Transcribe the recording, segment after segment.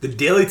The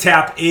Daily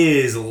Tap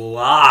is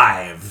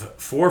live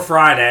for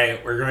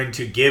Friday. We're going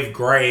to give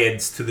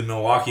grades to the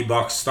Milwaukee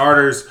Bucks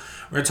starters.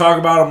 We're going to talk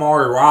about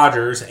Amari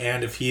Rodgers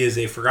and if he is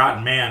a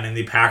forgotten man in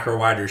the Packer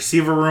wide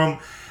receiver room.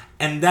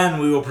 And then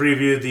we will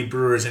preview the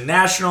Brewers and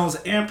Nationals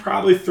and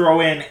probably throw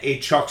in a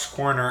Chuck's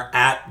Corner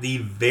at the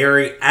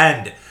very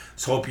end.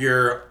 So hope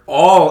you're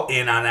all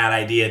in on that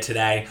idea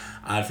today.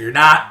 If you're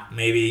not,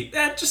 maybe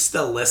just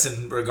still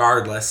listen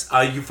regardless.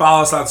 You can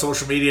follow us on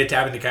social media,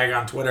 Tapping the Keg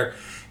on Twitter,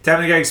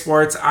 Tapping the Keg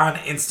Sports on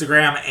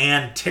Instagram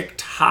and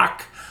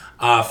TikTok.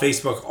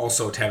 Facebook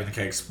also Tapping the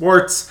Keg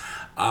Sports.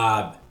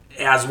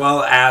 As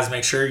well as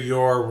make sure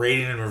you're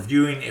rating and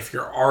reviewing if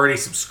you're already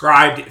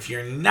subscribed. If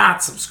you're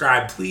not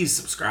subscribed, please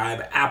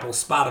subscribe. Apple,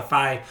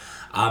 Spotify.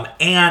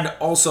 And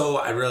also,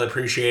 I'd really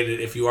appreciate it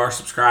if you are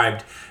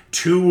subscribed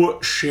to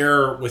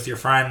share with your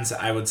friends.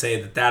 I would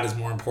say that is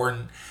more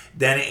important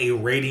than a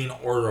rating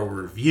or a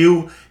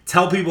review.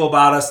 Tell people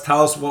about us.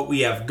 Tell us what we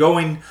have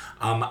going.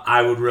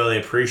 I would really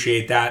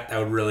appreciate that. That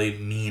would really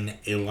mean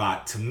a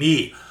lot to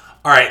me.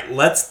 All right,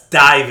 let's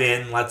dive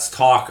in. Let's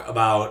talk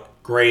about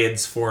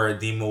grades for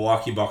the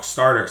Milwaukee Bucks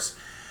starters.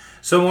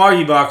 So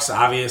Milwaukee Bucks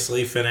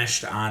obviously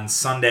finished on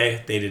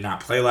Sunday. They did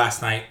not play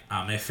last night.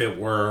 If it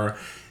were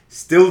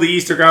still the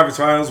Eastern Conference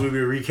Finals, we'd be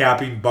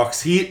recapping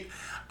Bucks Heat.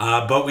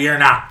 But we are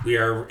not. We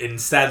are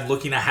instead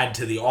looking ahead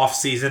to the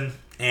offseason.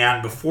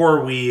 And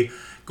before we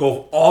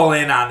go all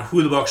in on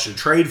who the Bucks should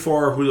trade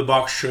for, who the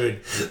Bucks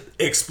should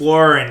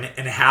explore and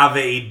have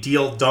a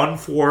deal done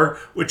for,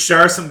 which there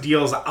are some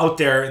deals out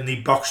there in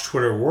the Bucks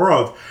Twitter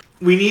world,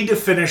 we need to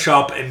finish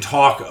up and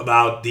talk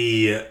about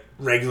the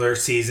regular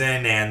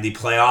season and the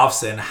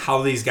playoffs and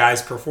how these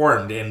guys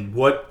performed and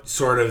what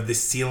sort of the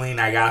ceiling,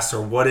 I guess,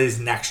 or what is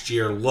next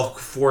year look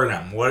for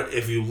them. What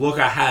if you look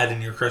ahead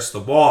in your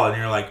crystal ball and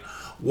you're like,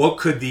 what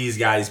could these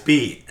guys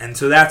be? And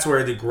so that's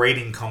where the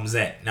grading comes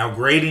in. Now,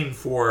 grading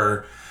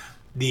for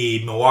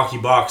the Milwaukee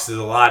Bucks is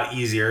a lot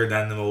easier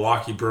than the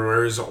Milwaukee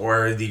Brewers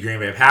or the Green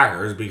Bay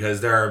Packers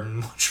because there are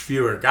much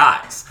fewer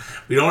guys.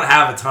 We don't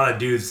have a ton of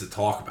dudes to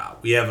talk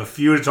about. We have a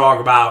few to talk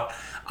about,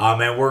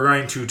 and we're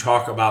going to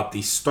talk about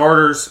the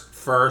starters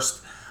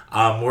first.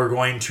 We're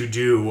going to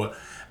do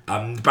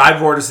Bobby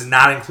Portis is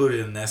not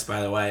included in this,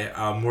 by the way.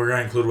 We're going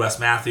to include Wes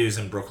Matthews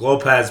and Brook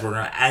Lopez. We're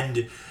going to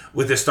end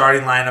with the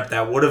starting lineup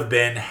that would have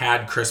been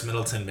had Chris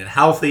Middleton been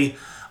healthy.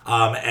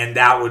 And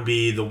that would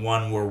be the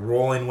one we're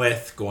rolling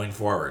with going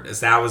forward, as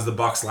that was the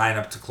Bucks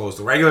lineup to close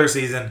the regular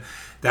season.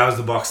 That was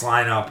the Bucks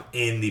lineup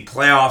in the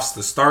playoffs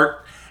to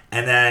start.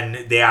 And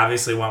then they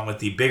obviously went with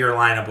the bigger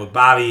lineup with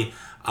Bobby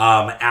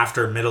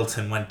after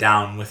Middleton went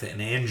down with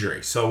an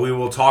injury. So we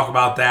will talk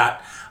about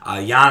that.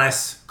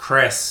 Giannis,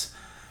 Chris,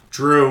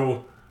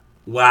 Drew,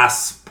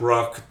 Wes,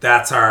 Brook.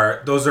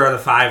 Those are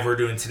the five we're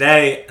doing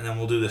today. And then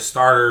we'll do the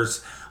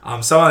starters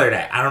some other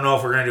day. I don't know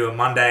if we're going to do it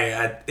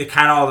Monday. It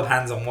kind of all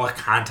depends on what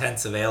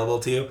content's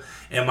available to you.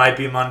 It might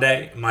be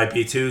Monday. It might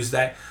be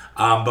Tuesday.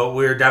 But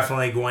we're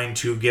definitely going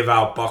to give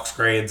out Bucks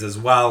grades as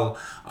well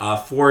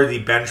for the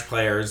bench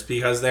players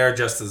because they're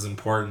just as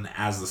important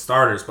as the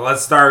starters. But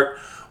let's start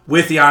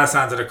with Giannis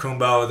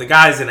Antetokounmpo. The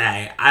guy's an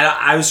A.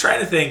 I was trying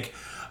to think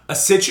a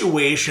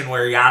situation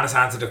where Giannis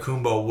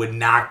Antetokounmpo would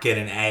not get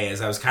an A as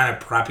I was kind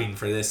of prepping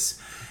for this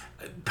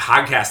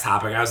podcast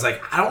topic. I was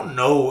like, I don't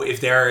know if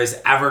there is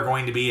ever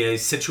going to be a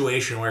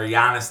situation where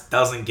Giannis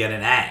doesn't get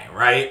an A,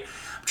 right?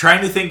 I'm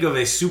trying to think of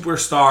a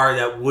superstar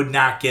that would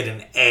not get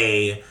an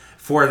A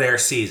for their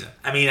season.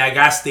 I mean, I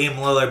guess Dame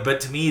Lillard,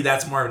 but to me,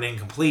 that's more of an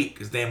incomplete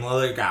because Dame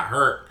Lillard got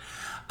hurt.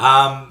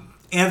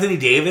 Anthony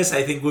Davis,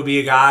 I think, would be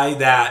a guy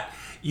that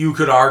you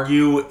could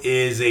argue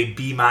is a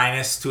B-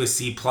 to a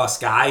C+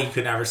 guy. He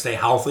could never stay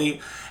healthy.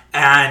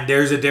 And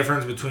there's a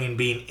difference between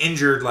being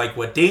injured like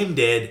what Dame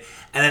did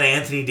and then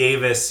Anthony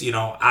Davis,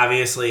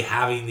 obviously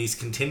having these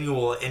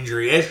continual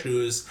injury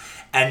issues.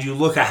 And you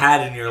look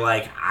ahead and you're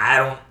like,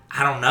 I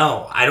don't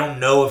know. I don't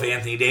know if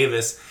Anthony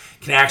Davis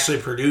can actually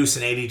produce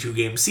an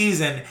 82-game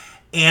season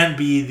and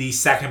be the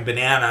second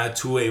banana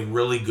to a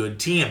really good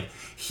team.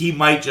 He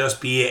might just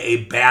be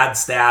a bad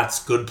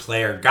stats, good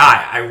player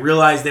guy. I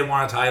realize they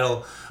want a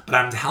title, but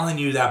I'm telling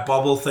you that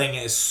bubble thing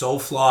is so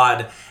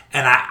flawed,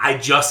 and I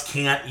just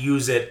can't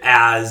use it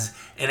as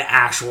an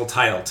actual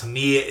title. To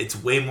me,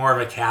 it's way more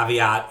of a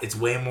caveat. It's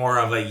way more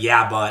of a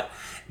yeah, but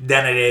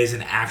than it is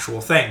an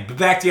actual thing. But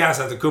back to Giannis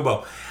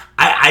Antetokounmpo.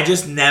 I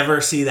just never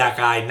see that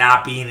guy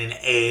not being an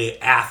A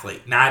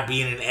athlete, not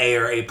being an A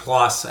or A+.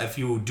 If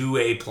you do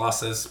A+,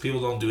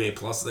 people don't do A+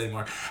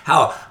 anymore.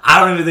 Hell, I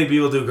don't even think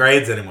people do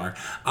grades anymore.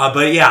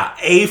 But yeah,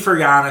 A for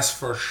Giannis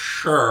for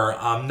sure.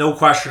 No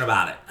question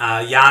about it.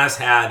 Giannis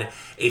had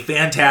a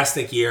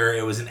fantastic year.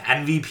 It was an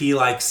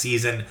MVP-like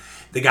season.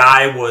 The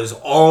guy was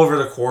all over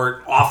the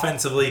court,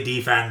 offensively,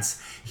 defense.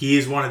 He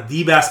is one of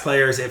the best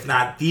players, if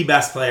not the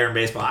best player in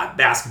baseball.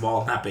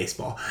 Basketball, not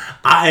baseball.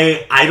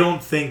 I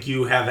don't think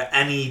you have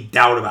any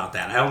doubt about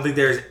that. I don't think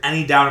there's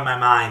any doubt in my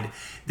mind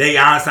that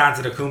Giannis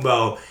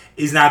Antetokounmpo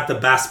is not the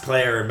best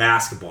player in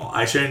basketball.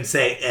 I shouldn't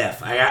say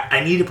if.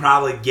 I need to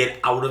probably get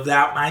out of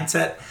that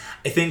mindset.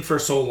 I think for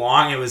so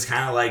long it was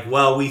kind of like,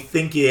 well, we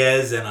think he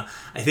is, and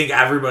I think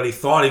everybody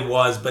thought he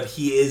was, but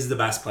he is the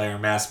best player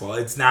in basketball.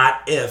 It's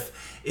not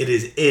if, it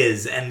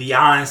is. And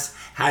Giannis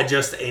had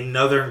just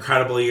another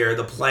incredible year.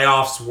 The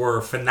playoffs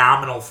were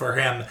phenomenal for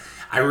him.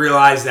 I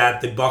realized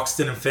that the Bucks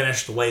didn't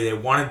finish the way they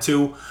wanted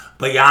to,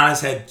 but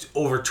Giannis had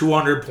over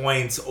 200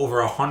 points,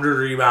 over 100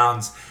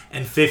 rebounds,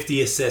 and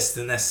 50 assists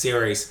in this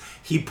series.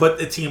 He put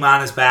the team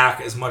on his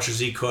back as much as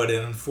he could,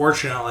 and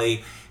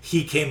unfortunately,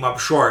 he came up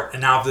short.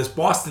 And now if this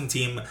Boston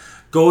team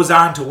goes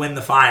on to win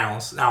the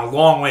finals, now a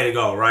long way to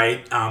go,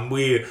 right?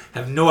 We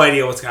have no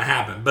idea what's going to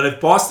happen. But if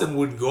Boston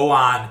would go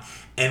on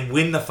and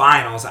win the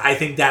finals, I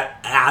think that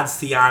adds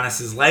to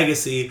Giannis's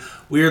legacy,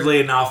 weirdly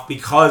enough,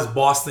 because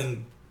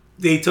Boston,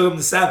 they took him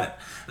to 7.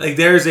 Like,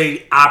 there's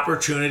a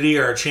opportunity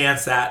or a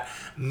chance that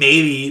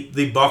maybe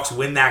the Bucks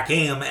win that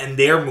game and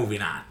they're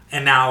moving on.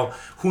 And now,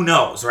 who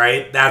knows,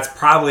 right? That's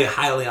probably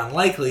highly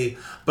unlikely,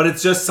 but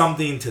it's just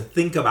something to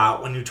think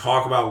about when you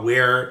talk about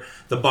where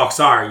the Bucks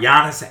are.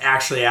 Giannis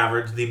actually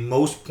averaged the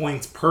most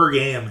points per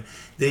game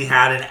than he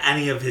had in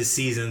any of his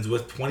seasons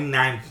with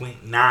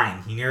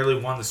 29.9. He nearly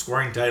won the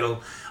scoring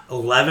title,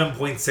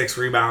 11.6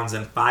 rebounds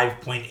and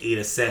 5.8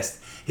 assists.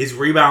 His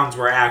rebounds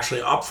were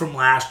actually up from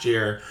last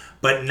year,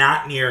 but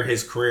not near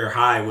his career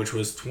high, which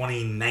was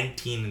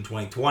 2019 and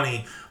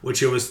 2020,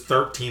 which it was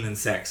 13 and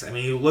 6. I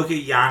mean, you look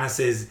at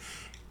Giannis's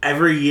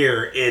every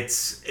year,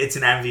 it's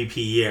an MVP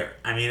year.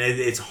 I mean,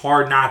 it's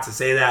hard not to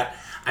say that.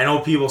 I know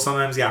people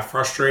sometimes got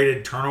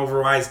frustrated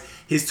turnover-wise.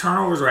 His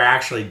turnovers were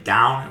actually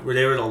down, where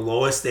they were the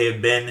lowest they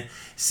have been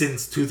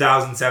since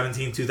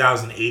 2017,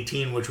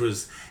 2018, which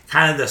was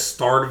kind of the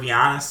start of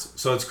Giannis.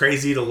 So it's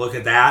crazy to look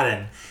at that.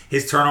 And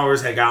his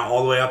turnovers had got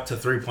all the way up to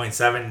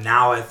 3.7,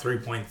 now at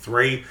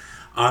 3.3.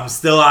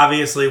 Still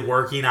obviously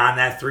working on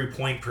that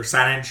three-point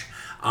percentage.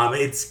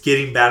 It's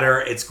getting better.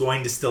 It's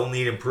going to still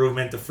need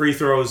improvement. The free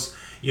throws,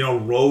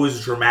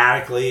 rose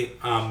dramatically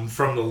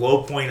from the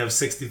low point of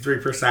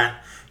 63%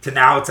 to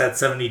now it's at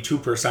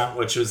 72%,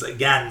 which is,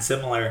 again,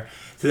 similar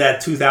to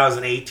that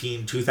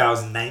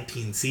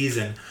 2018-2019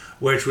 season,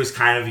 which was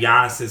kind of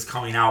Giannis's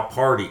coming out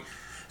party.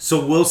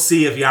 So we'll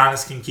see if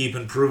Giannis can keep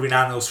improving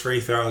on those free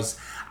throws.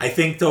 I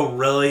think, though,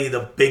 really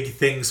the big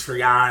things for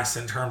Giannis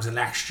in terms of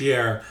next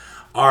year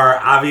are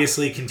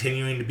obviously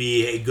continuing to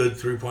be a good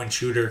three-point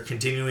shooter,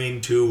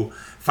 continuing to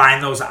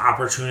find those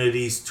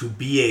opportunities to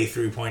be a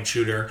three-point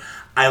shooter.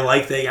 I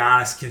like that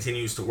Giannis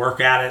continues to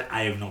work at it.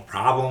 I have no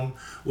problem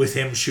with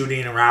him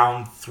shooting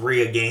around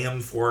 3 a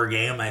game, 4 a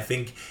game. I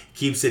think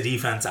keeps the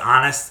defense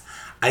honest.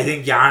 I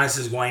think Giannis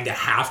is going to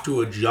have to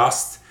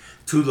adjust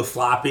to the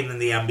flopping in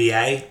the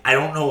NBA. I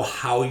don't know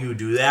how you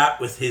do that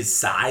with his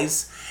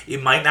size.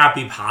 It might not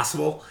be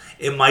possible.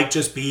 It might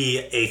just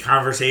be a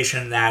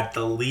conversation that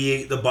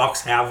the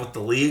Bucks have with the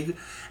league,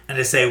 and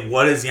to say,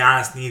 what does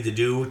Giannis need to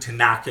do to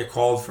not get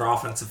called for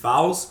offensive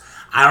fouls?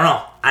 I don't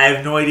know. I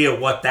have no idea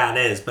what that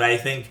is, but I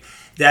think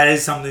that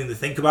is something to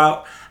think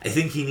about. I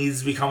think he needs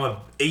to become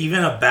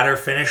even a better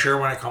finisher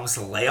when it comes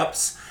to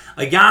layups.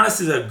 Like, Giannis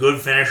is a good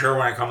finisher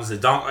when it comes to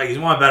dunk. Like, he's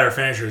one of the better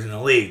finishers in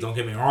the league, don't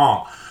get me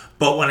wrong.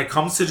 But when it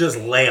comes to just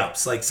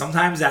layups, like,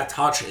 sometimes that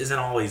touch isn't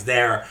always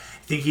there. I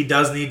think he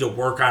does need to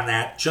work on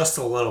that just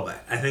a little bit.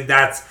 I think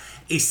that's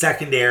a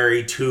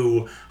secondary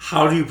to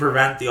how do you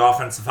prevent the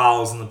offensive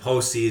fouls in the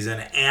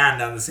postseason,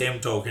 and on the same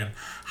token,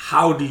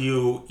 how do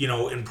you,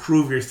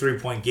 improve your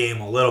three-point game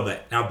a little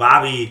bit. Now,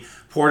 Bobby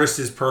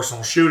Portis'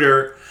 personal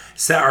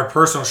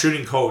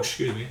shooting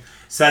coach,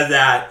 said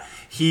that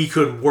he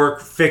could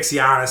fix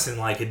Giannis in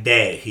like a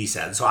day, he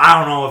said. So I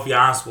don't know if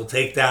Giannis will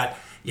take that.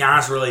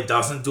 Giannis really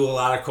doesn't do a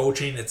lot of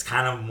coaching. It's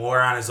kind of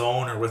more on his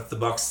own or with the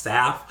Bucks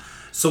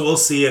staff. So we'll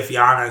see if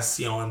Giannis,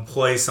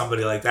 employs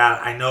somebody like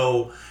that. I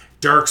know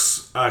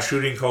Dirk's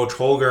shooting coach,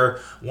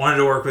 Holger, wanted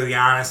to work with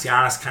Giannis.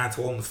 Giannis kind of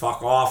told him to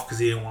fuck off because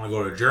he didn't want to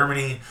go to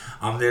Germany.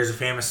 There's a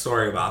famous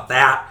story about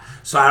that.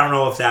 So I don't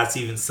know if that's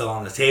even still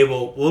on the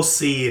table. We'll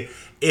see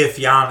if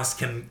Giannis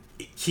can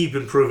keep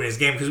improving his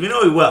game, because we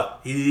know he will.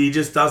 He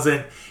just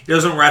doesn't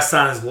rest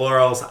on his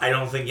laurels. I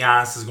don't think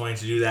Giannis is going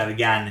to do that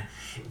again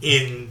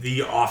in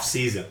the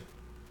offseason.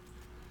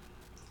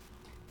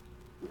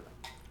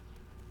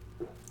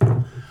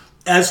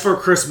 As for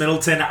Chris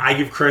Middleton, I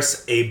give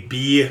Chris a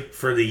B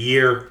for the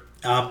year.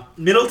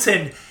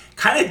 Middleton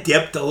kind of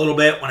dipped a little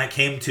bit when it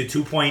came to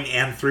 2-point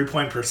and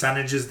 3-point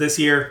percentages this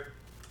year.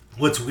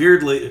 What's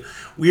weird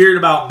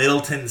about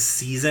Middleton's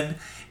season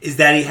is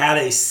that he had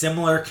a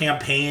similar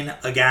campaign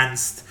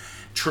against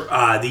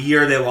the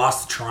year they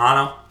lost to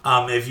Toronto.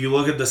 If you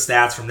look at the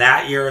stats from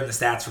that year and the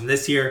stats from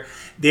this year,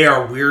 they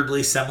are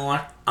weirdly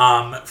similar,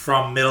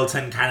 from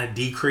Middleton kind of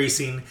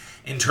decreasing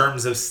in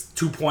terms of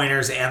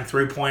 2-pointers and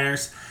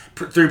 3-pointers.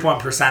 3-point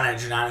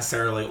percentage, not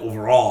necessarily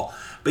overall.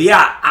 But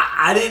yeah,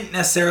 I didn't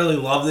necessarily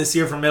love this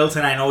year for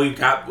Middleton. I know he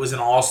was an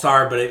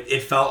all-star, but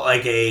it felt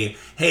like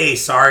hey,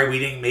 sorry we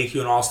didn't make you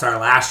an all-star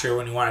last year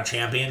when you won a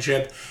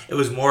championship. It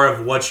was more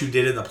of what you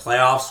did in the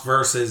playoffs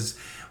versus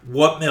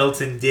what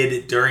Middleton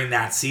did during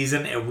that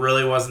season. It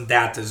really wasn't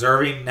that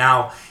deserving.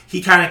 Now,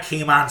 he kind of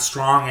came on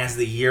strong as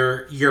the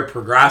year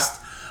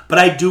progressed, But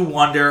I do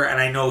wonder,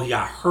 and I know he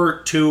got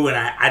hurt too, and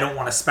I don't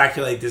want to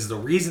speculate this is the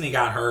reason he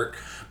got hurt,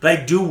 but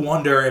I do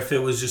wonder if it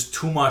was just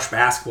too much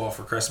basketball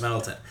for Chris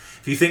Middleton.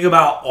 If you think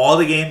about all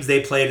the games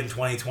they played in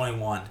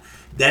 2021,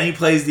 then he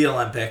plays the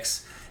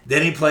Olympics,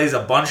 then he plays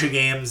a bunch of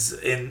games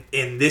in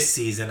this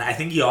season. I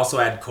think he also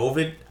had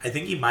COVID. I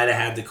think he might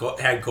have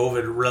had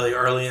COVID really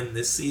early in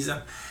this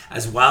season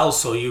as well.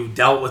 So you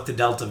dealt with the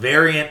Delta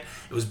variant.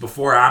 It was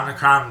before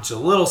Omicron, which is a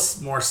little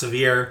more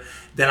severe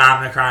than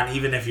Omicron,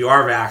 even if you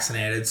are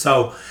vaccinated.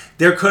 So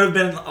there could have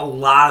been a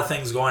lot of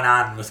things going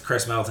on with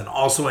Chris Middleton.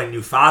 Also a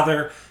new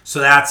father, so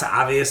that's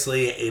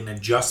obviously an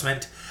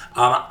adjustment.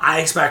 I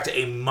expect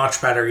a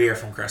much better year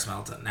from Chris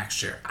Middleton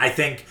next year. I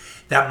think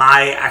that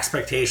my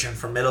expectation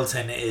for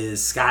Middleton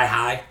is sky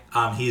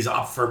high. He's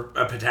up for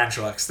a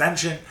potential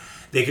extension.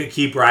 They could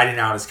keep riding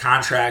out his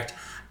contract.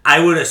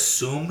 I would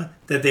assume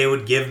that they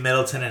would give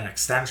Middleton an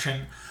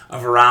extension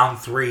of around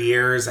 3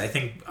 years. I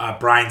think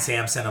Brian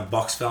Sampson of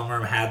Bucks Film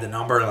Room had the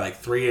number like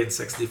 3 and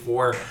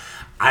 64.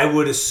 I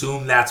would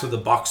assume that's what the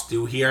Bucks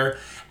do here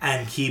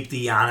and keep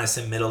the Giannis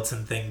and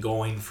Middleton thing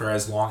going for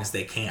as long as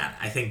they can.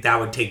 I think that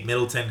would take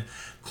Middleton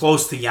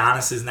close to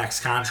Giannis's next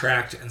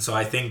contract, and so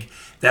I think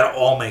that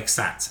all makes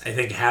sense. I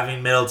think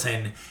having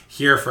Middleton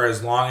here for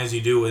as long as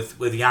you do with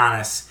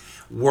Giannis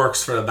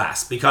works for the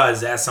best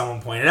because, as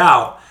someone pointed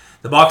out,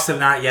 the Bucks have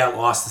not yet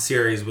lost the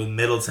series with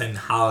Middleton,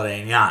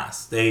 Holiday, and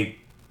Giannis.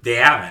 They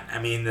haven't.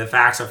 I mean, the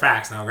facts are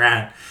facts. Now,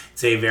 granted,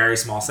 it's a very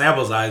small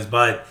sample size,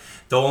 but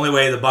the only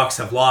way the Bucks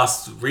have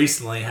lost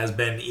recently has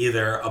been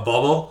either a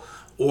bubble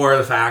or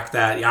the fact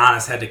that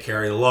Giannis had to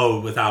carry the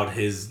load without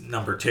his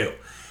number two.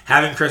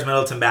 Having Chris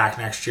Middleton back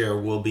next year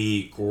will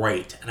be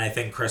great, and I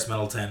think Chris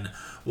Middleton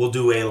will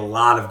do a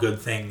lot of good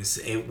things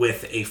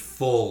with a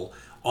full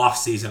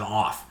offseason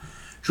off.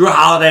 Drew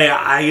Holiday,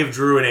 I give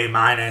Drew an A-.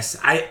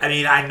 I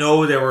mean, I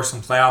know there were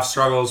some playoff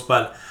struggles,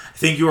 but I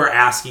think you were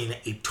asking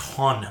a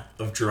ton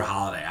of Drew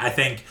Holiday. I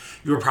think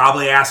you were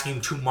probably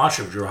asking too much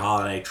of Drew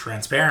Holiday,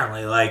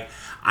 transparently. Like,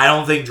 I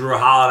don't think Drew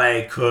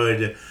Holiday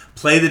could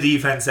play the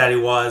defense that he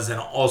was and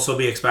also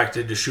be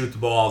expected to shoot the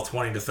ball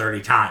 20 to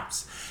 30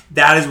 times.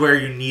 That is where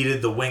you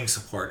needed the wing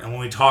support. And when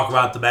we talk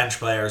about the bench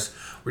players,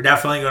 we're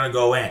definitely going to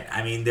go in.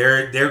 I mean,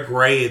 their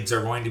grades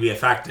are going to be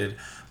affected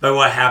by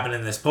what happened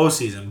in this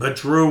postseason. But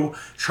Drew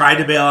tried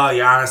to bail out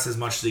Giannis as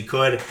much as he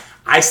could.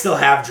 I still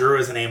have Drew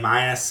as an A-.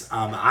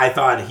 I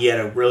thought he had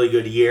a really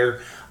good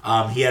year.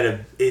 He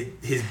had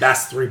his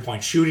best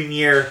three-point shooting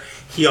year.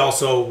 He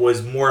also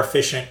was more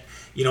efficient,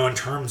 in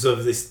terms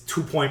of this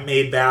 2-point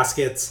made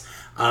baskets.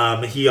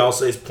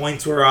 His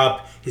points were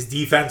up. His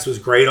defense was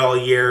great all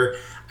year.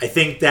 I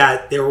think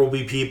that there will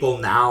be people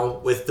now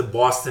with the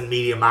Boston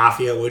media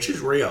mafia, which is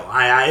real.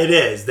 It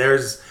is.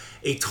 There's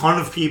a ton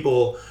of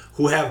people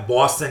who have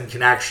Boston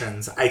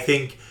connections. I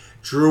think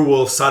Drew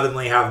will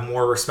suddenly have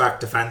more respect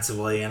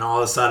defensively, and all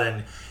of a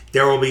sudden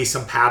there will be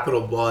some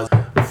capital buzz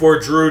for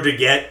Drew to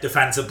get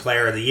Defensive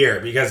Player of the Year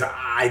because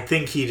I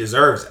think he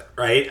deserves it,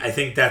 right? I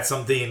think that's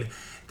something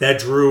that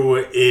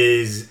Drew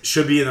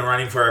should be in the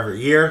running for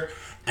every year,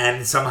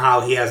 and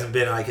somehow he hasn't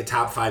been like a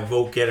top 5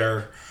 vote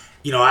getter,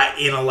 in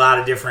a lot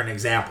of different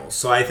examples.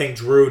 So I think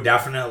Drew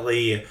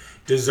definitely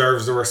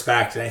deserves the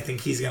respect, and I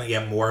think he's going to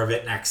get more of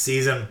it next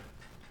season.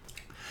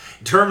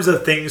 In terms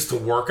of things to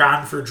work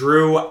on for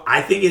Drew,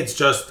 I think it's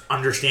just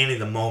understanding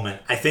the moment.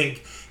 I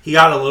think he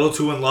got a little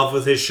too in love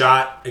with his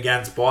shot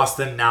against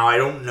Boston. Now, I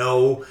don't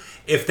know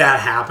if that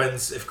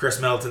happens, if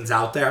Chris Middleton's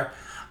out there.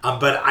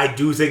 But I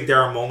do think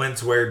there are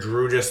moments where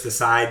Drew just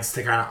decides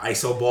to kind of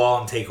iso ball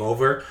and take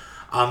over.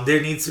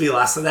 There needs to be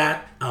less of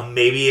that.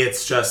 Maybe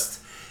it's just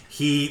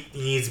he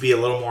needs to be a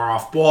little more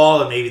off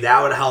ball, and maybe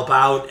that would help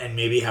out, and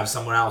maybe have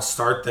someone else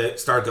start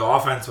the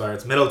offense, whether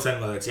it's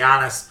Middleton, whether it's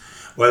Giannis,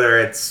 whether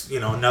it's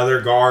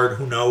another guard,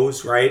 who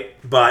knows, right?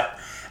 But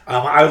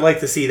I would like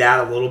to see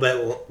that a little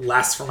bit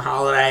less from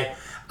Holiday.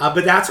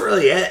 But that's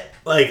really it.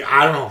 Like,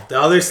 I don't know. The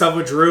other stuff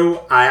with Drew,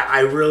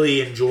 I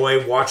really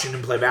enjoy watching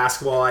him play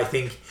basketball. I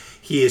think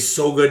he is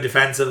so good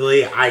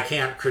defensively. I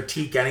can't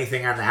critique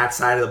anything on that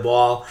side of the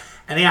ball.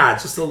 And yeah,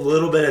 just a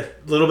little bit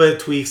of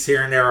tweaks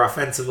here and there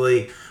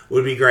offensively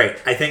would be great.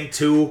 I think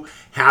too,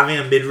 having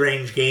a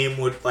mid-range game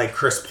with like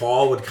Chris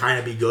Paul would kind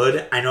of be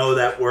good. I know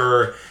that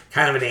we're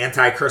kind of an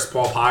anti-Chris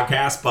Paul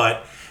podcast,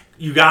 but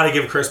you got to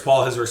give Chris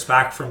Paul his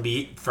respect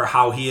for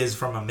how he is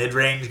from a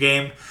mid-range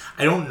game.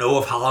 I don't know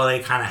if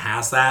Holiday kind of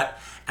has that,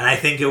 and I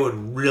think it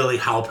would really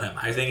help him.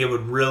 I think it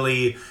would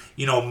really,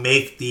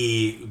 make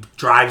the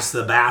drives to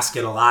the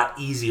basket a lot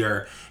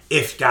easier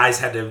if guys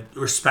had to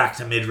respect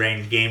a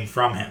mid-range game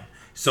from him.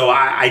 So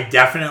I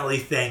definitely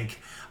think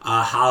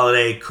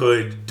Holiday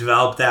could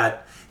develop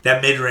that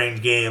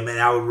mid-range game, and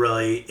that would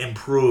really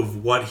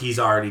improve what he's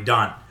already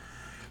done.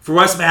 For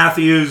Wes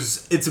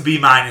Matthews, it's a B-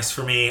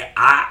 for me.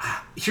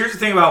 Here's the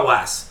thing about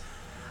Wes.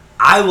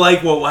 I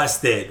like what Wes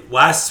did.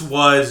 Wes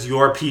was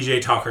your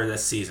PJ Tucker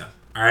this season,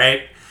 all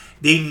right?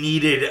 They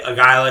needed a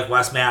guy like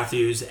Wes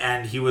Matthews,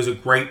 and he was a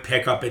great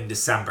pickup in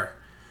December.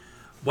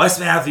 Wes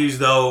Matthews,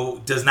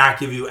 though, does not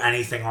give you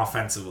anything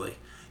offensively.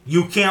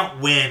 you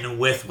can't win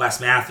with Wes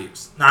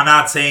Matthews. Now, I'm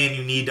not saying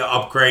you need to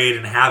upgrade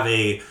and have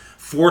a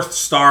fourth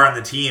star on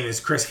the team, as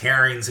Chris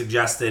Herring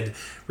suggested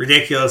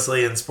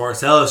ridiculously in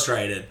Sports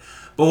Illustrated.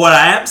 But what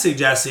I am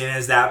suggesting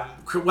is that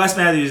Wes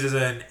Matthews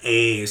isn't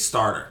a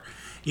starter.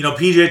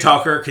 PJ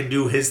Tucker can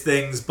do his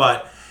things,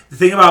 but the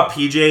thing about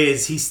PJ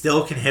is he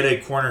still can hit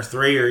a corner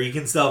three, or he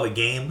can still have a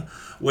game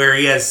where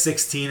he has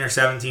 16 or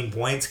 17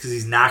 points because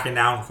he's knocking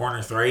down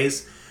corner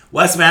threes.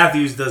 Wes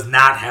Matthews does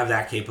not have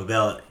that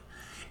capability.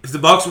 If the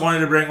Bucks wanted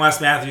to bring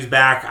Wes Matthews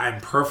back, I'm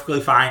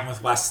perfectly fine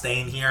with Wes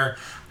staying here.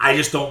 I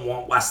just don't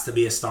want Wes to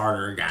be a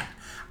starter again.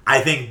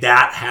 I think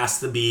that has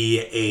to be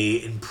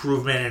a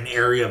improvement, an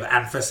area of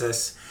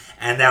emphasis,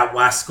 and that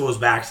Wes goes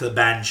back to the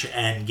bench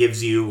and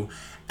gives you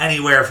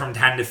anywhere from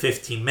 10 to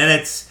 15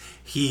 minutes.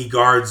 He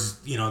guards,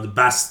 the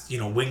best,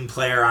 wing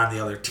player on the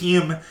other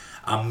team.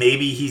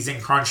 Maybe he's in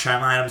crunch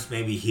time lineups.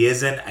 Maybe he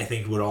isn't. I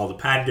think it would all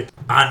depend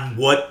on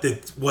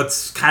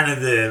what's kind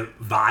of the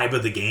vibe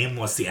of the game,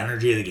 what's the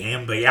energy of the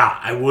game. But yeah,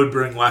 I would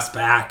bring Wes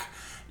back,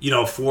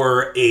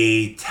 for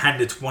a 10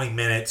 to 20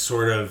 minute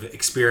sort of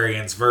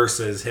experience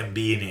versus him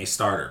being a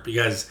starter,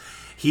 because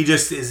he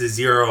just is a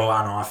zero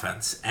on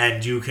offense.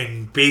 And you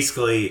can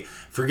basically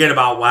forget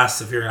about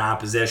Wes if you're in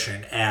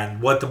opposition.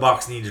 And what the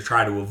Bucks need to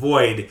try to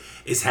avoid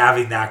is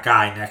having that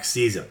guy next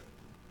season.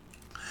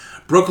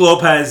 Brook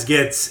Lopez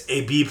gets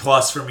a B+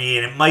 for me,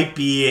 and it might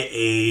be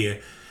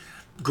a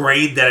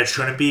grade that it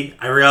shouldn't be.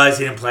 I realize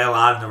he didn't play a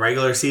lot in the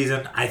regular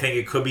season. I think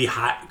it could be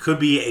high, could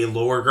be a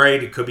lower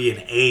grade. It could be an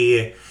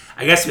A.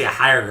 I guess it'd be a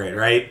higher grade,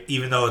 right?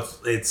 Even though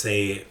it's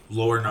a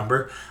lower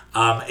number.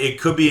 It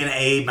could be an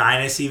A-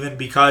 even,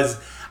 because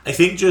I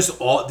think just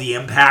all the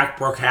impact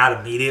Brook had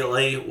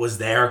immediately was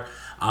there.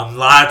 A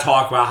lot of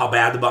talk about how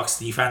bad the Bucks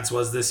defense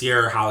was this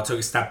year, how it took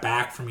a step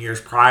back from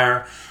years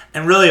prior.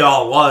 And really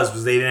all it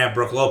was they didn't have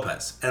Brook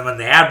Lopez. And when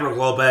they had Brook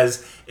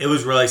Lopez, it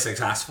was really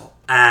successful.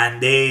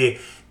 And they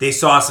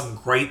saw some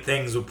great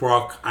things with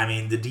Brook. I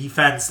mean, the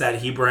defense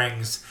that he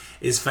brings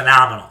is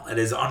phenomenal. It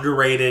is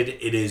underrated.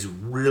 It is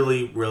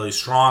really, really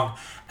strong.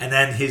 And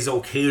then his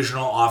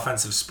occasional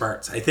offensive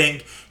spurts. I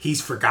think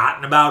he's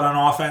forgotten about on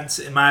offense,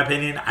 in my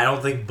opinion. I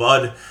don't think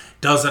Bud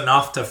does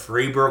enough to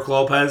free Brook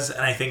Lopez,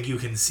 and I think you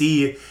can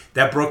see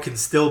that Brook can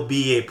still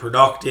be a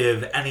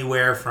productive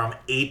anywhere from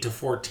 8 to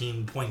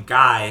 14 point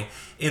guy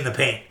in the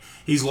paint.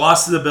 He's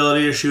lost his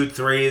ability to shoot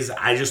threes.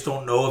 I just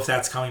don't know if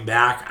that's coming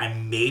back.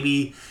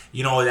 Maybe,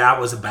 that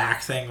was a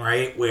back thing,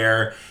 right?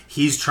 Where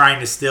he's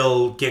trying to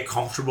still get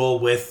comfortable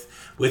with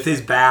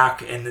his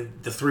back, and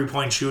the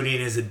three-point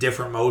shooting is a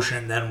different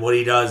motion than what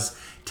he does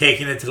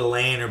taking it to the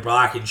lane or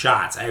blocking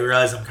shots. I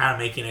realize I'm kind of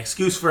making an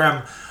excuse for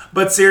him,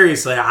 but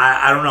seriously,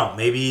 I don't know.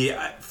 Maybe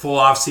full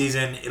off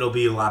season, it'll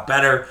be a lot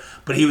better.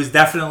 But he was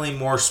definitely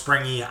more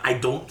springy. I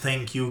don't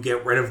think you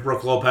get rid of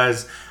Brook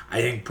Lopez.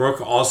 I think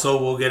Brook also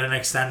will get an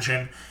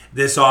extension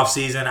this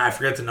offseason. I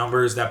forget the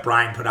numbers that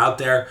Brian put out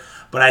there,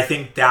 but I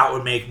think that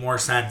would make more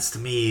sense to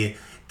me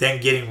than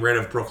getting rid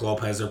of Brook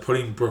Lopez or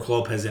putting Brook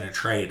Lopez in a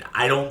trade.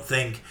 I don't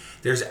think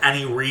there's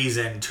any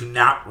reason to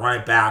not run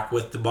it back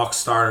with the Bucks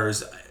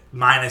starters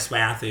minus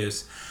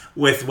Matthews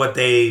with what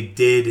they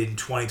did in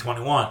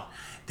 2021.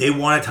 They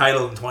won a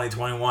title in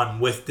 2021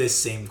 with this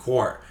same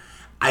core.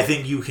 I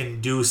think you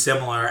can do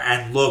similar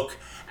and look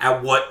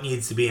at what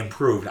needs to be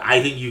improved.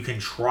 I think you can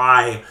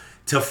try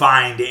to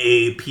find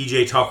a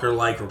PJ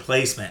Tucker-like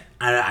replacement.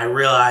 I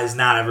realize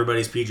not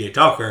everybody's PJ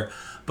Tucker,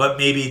 but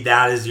maybe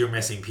that is your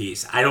missing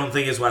piece. I don't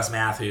think it's Wes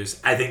Matthews.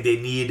 I think they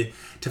need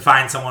to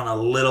find someone a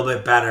little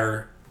bit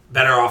better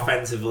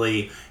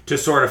offensively to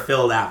sort of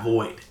fill that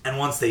void. And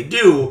once they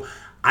do,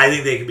 I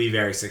think they could be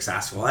very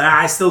successful. And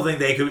I still think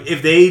they could,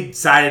 if they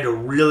decided to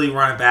really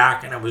run it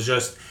back and it was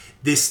just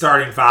this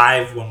starting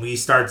five when we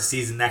start the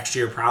season next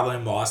year, probably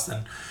in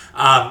Boston,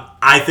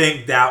 I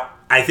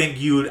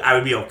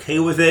would be okay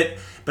with it,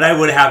 but I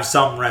would have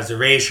some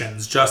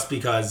reservations just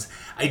because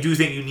I do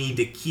think you need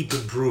to keep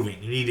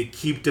improving. You need to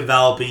keep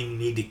developing. You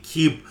need to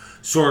keep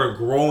sort of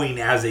growing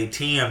as a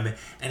team.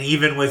 And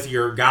even with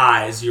your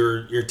guys,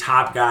 your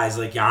top guys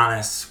like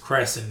Giannis,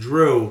 Chris, and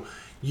Drew,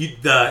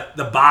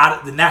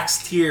 the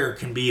next tier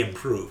can be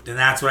improved. And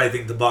that's what I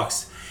think the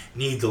Bucks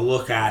need to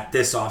look at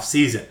this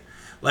offseason.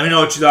 Let me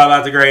know what you thought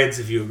about the grades.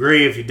 If you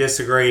agree, if you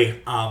disagree,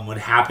 would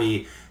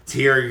happy to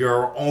hear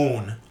your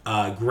own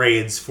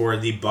grades for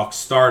the Bucks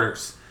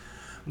starters.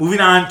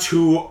 Moving on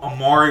to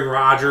Amari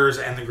Rodgers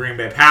and the Green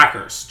Bay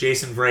Packers.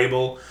 Jason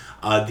Vrabel,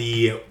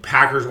 the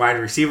Packers wide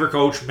receiver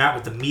coach, met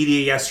with the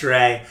media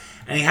yesterday,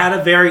 and he had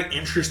a very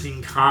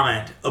interesting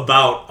comment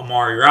about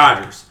Amari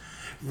Rodgers.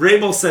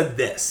 Vrabel said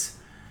this.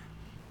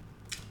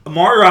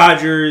 Amari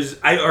Rodgers,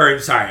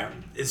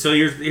 so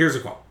here's a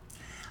quote.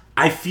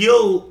 I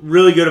feel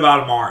really good about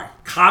Amari.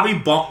 Cobby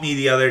bumped me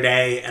the other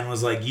day and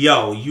was like,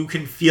 yo, you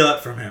can feel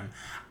it from him.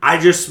 I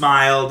just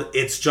smiled.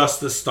 It's just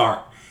the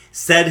start.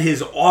 Said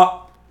his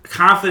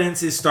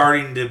confidence is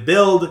starting to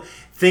build.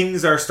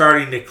 Things are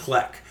starting to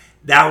click.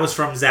 That was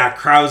from Zach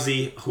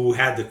Krause, who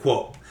had the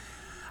quote.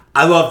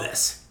 I love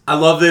this. I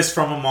love this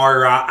from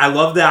Amari. I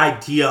love the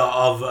idea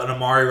of an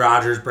Amari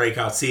Rodgers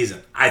breakout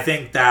season. I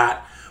think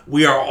that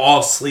we are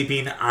all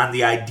sleeping on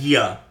the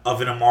idea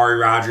of an Amari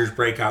Rodgers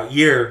breakout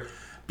year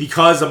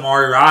because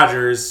Amari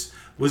Rodgers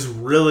was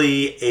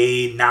really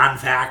a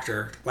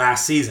non-factor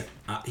last season.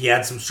 He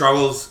had some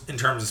struggles in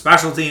terms of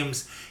special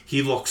teams.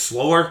 He looked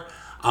slower.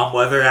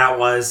 Whether that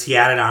was he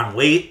added on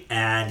weight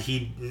and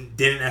he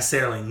didn't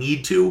necessarily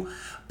need to.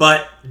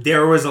 But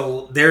there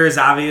has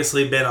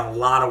obviously been a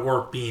lot of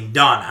work being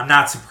done. I'm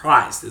not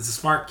surprised. It's a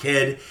smart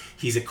kid.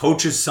 He's a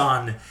coach's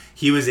son.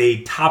 He was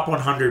a top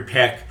 100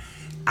 pick.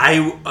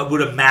 I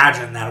would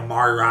imagine that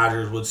Amari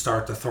Rodgers would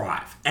start to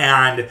thrive.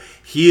 And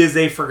he is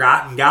a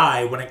forgotten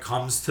guy when it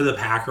comes to the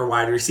Packer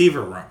wide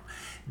receiver room.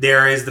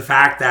 There is the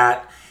fact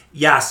that,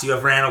 yes, you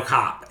have Randall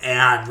Cobb.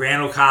 And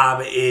Randall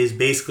Cobb is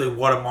basically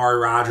what Amari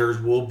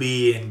Rodgers will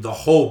be. And the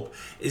hope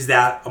is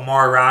that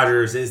Amari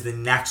Rodgers is the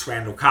next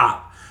Randall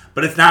Cobb.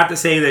 But it's not to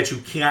say that you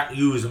can't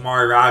use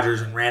Amari Rodgers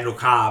and Randall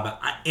Cobb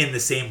in the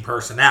same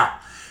personnel.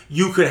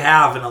 You could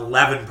have an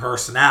 11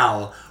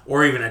 personnel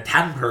or even a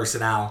 10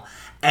 personnel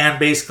and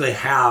basically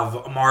have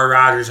Amari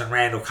Rodgers and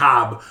Randall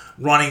Cobb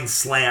running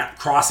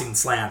crossing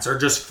slants, or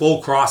just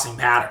full crossing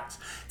patterns.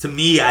 To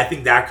me, I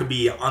think that could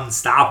be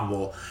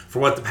unstoppable for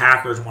what the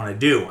Packers want to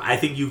do. I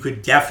think you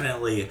could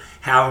definitely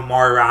have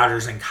Amari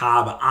Rodgers and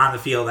Cobb on the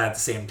field at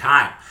the same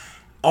time.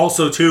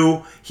 Also,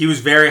 too, he was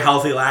very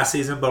healthy last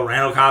season, but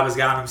Randall Cobb has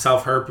gotten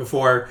himself hurt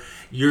before.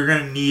 You're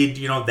going to need,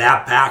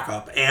 that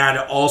backup and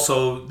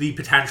also the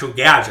potential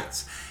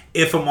gadgets.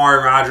 If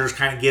Amari Rodgers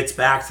kind of gets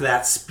back to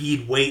that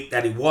speed weight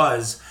that he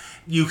was,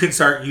 you can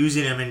start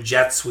using him in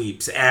jet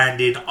sweeps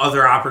and in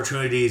other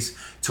opportunities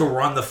to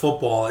run the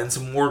football and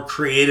some more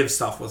creative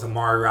stuff with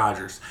Amari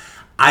Rodgers.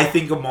 I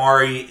think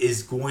Amari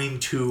is going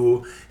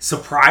to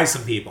surprise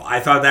some people. I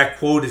thought that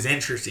quote is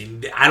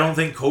interesting. I don't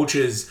think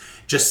coaches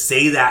just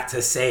say that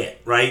to say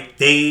it, right?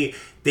 They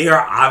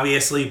are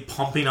obviously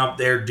pumping up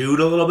their dude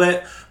a little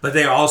bit, but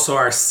they also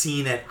are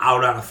seeing it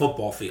out on the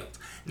football field.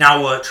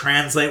 Now, will it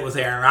translate with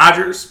Aaron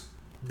Rodgers?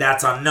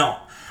 That's unknown.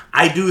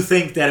 I do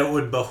think that it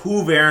would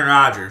behoove Aaron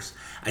Rodgers.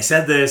 I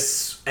said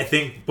this, I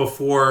think,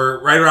 before,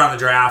 right around the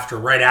draft or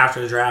right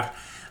after the draft.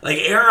 Like,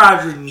 Aaron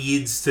Rodgers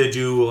needs to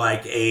do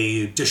like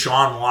a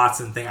Deshaun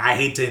Watson thing. I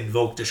hate to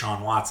invoke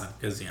Deshaun Watson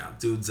because,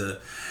 dude's a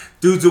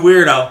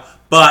weirdo.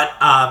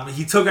 But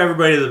he took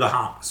everybody to the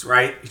Bahamas,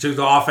 right? He took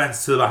the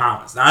offense to the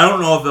Bahamas. Now, I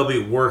don't know if they'll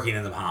be working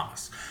in the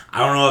Bahamas. I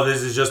don't know if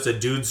this is just a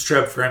dude's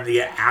trip for him to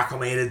get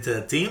acclimated to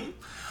the team,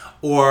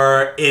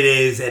 or it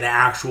is an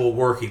actual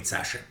working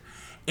session.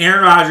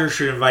 Aaron Rodgers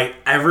should invite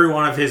every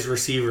one of his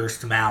receivers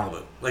to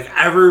Malibu. Like,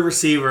 every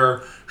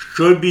receiver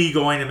should be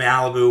going to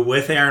Malibu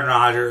with Aaron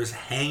Rodgers,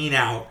 hanging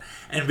out,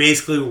 and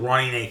basically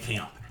running a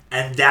camp.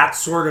 And that's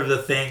sort of the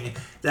thing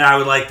that I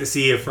would like to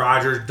see if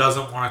Rodgers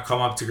doesn't want to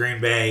come up to Green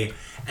Bay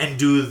and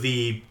do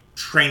the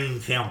training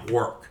camp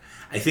work.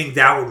 I think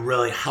that would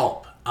really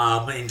help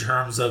in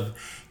terms of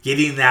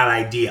getting that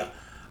idea.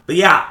 But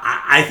yeah,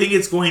 I think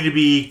it's going to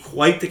be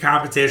quite the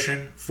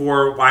competition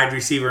for wide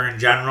receiver in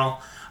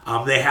general.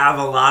 They have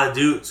a lot of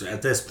dudes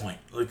at this point.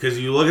 Because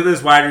you look at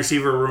this wide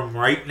receiver room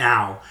right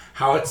now,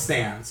 how it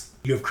stands.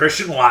 You have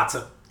Christian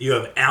Watson. You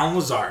have Allen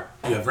Lazard.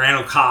 You have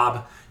Randall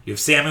Cobb. You have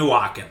Sammy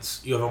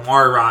Watkins. You have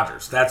Amari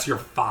Rodgers. That's your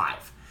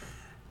 5.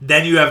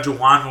 Then you have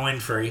Juwann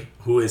Winfree,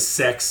 who is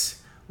 6.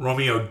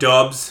 Romeo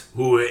Doubs,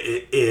 who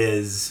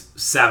is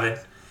 7.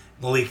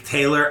 Malik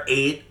Taylor,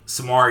 8.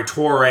 Samori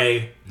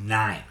Toure,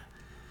 9.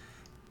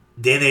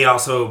 Then they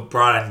also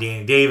brought on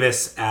Danny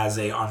Davis as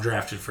a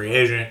undrafted free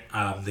agent,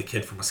 the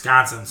kid from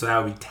Wisconsin, so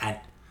that would be 10.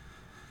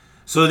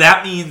 So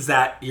that means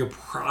that you're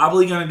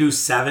probably going to do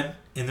 7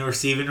 in the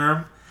receiving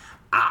room.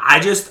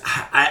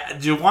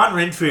 Juwann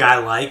Winfree I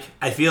like.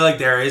 I feel like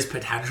there is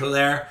potential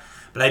there,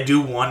 but I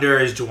do wonder,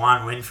 is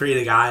Juwann Winfree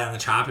the guy on the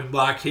chopping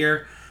block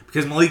here?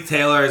 Because Malik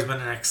Taylor has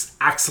been an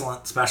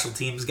excellent special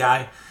teams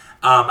guy.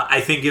 I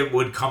think it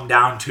would come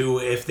down to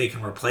if they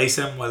can replace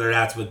him, whether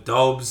that's with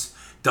Doubs.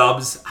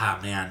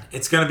 Man,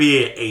 it's going to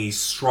be a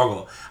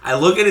struggle. I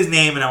look at his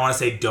name and I want to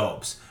say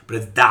Dobbs, but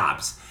it's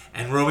Dobbs.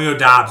 And Romeo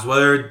Doubs,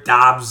 whether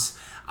Dobbs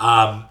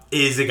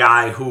is a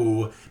guy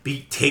who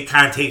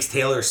kind of takes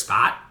Taylor's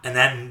spot, and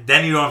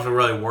then you don't have to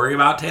really worry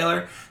about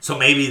Taylor. So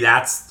maybe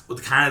that's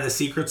kind of the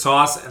secret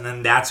sauce, and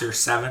then that's your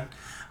 7.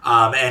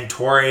 And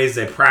Torre is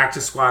a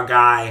practice squad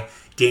guy.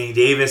 Danny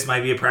Davis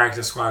might be a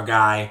practice squad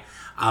guy.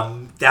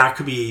 That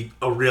could be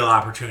a real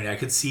opportunity. I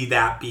could see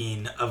that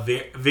being a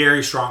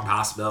very strong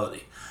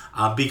possibility.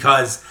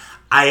 Because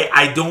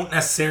I don't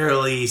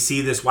necessarily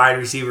see this wide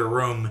receiver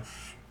room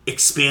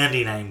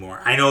expanding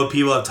anymore. I know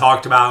people have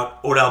talked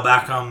about Odell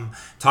Beckham,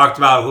 talked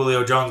about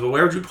Julio Jones, but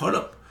where would you put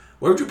them?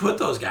 Where would you put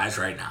those guys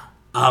right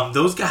now?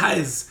 Those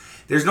guys,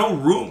 there's no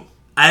room.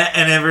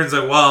 And everyone's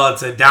like, well,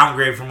 it's a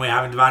downgrade from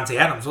having Devontae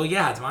Adams. Well,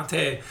 yeah,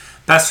 Devontae,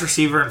 best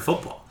receiver in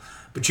football.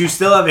 But you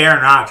still have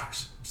Aaron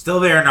Rodgers.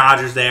 Still have Aaron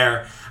Rodgers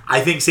there.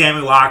 I think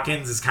Sammy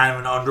Watkins is kind of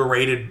an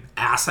underrated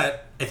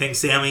asset. I think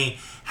Sammy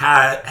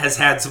has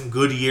had some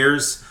good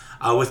years.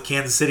 with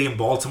Kansas City and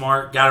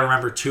Baltimore. Got to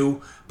remember,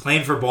 too,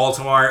 playing for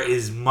Baltimore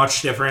is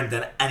much different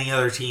than any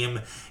other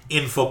team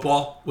in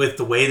football with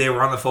the way they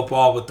run the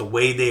football, with the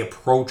way they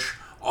approach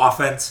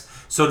offense.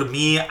 So to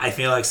me, I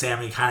feel like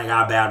Sammy kind of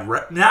got a bad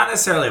rap. Not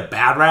necessarily a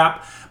bad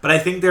rap, but I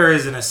think there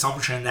is an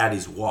assumption that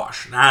he's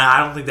washed. And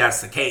I don't think that's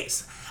the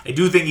case. I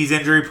do think he's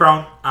injury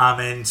prone.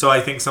 And so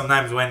I think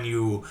sometimes when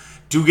you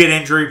do get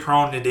injury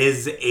prone, it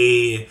is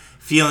a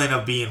feeling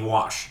of being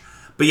washed.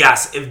 But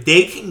yes, if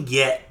they can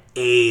get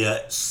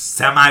a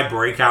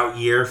semi-breakout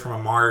year from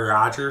Amari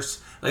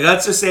Rodgers, like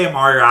let's just say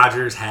Amari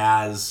Rodgers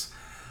has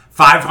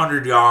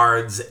 500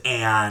 yards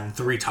and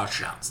 3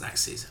 touchdowns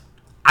next season.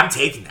 I'm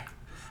taking that.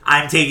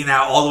 I'm taking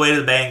that all the way to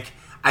the bank.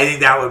 I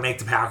think that would make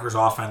the Packers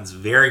offense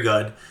very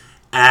good.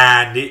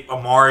 And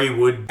Amari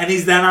would, and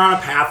he's then on a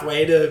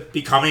pathway to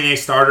becoming a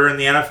starter in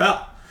the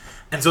NFL.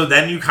 And so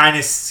then you kind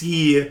of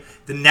see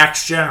the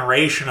next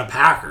generation of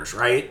Packers,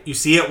 right? You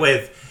see it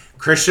with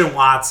Christian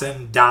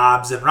Watson,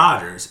 Dobbs, and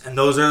Rodgers. And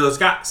those are those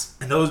guys.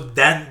 And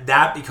then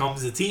that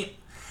becomes the team.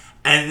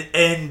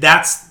 And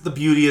that's the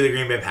beauty of the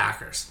Green Bay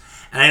Packers.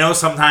 And I know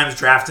sometimes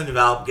draft and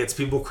develop gets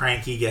people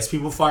cranky, gets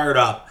people fired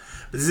up.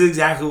 But this is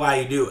exactly why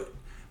you do it.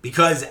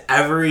 Because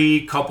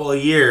every couple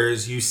of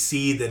years, you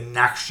see the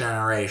next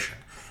generation,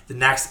 the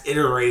next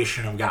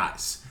iteration of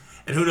guys.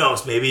 And who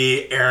knows,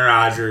 maybe Aaron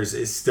Rodgers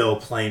is still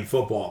playing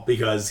football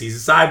because he's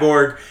a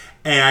cyborg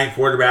and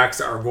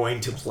quarterbacks are going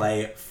to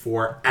play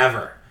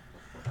forever.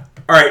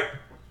 All right,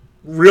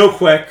 real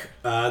quick,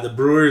 the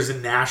Brewers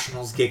and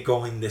Nationals get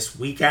going this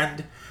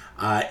weekend.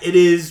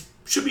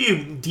 Should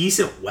be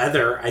decent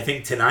weather. I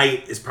think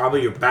tonight is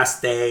probably your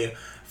best day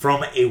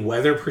from a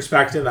weather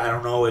perspective. I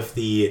don't know if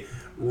the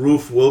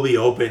roof will be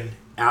open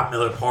at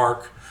Miller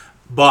Park,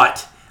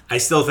 but I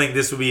still think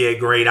this would be a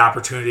great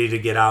opportunity to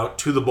get out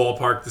to the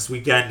ballpark this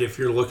weekend if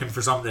you're looking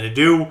for something to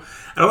do.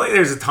 I don't think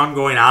there's a ton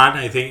going on.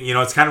 I think,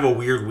 it's kind of a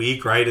weird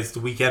week, right? It's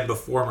the weekend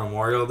before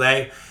Memorial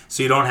Day,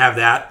 so you don't have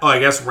that. Oh, I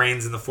guess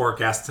rain's in the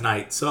forecast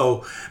tonight.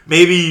 So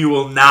maybe you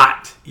will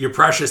not. Your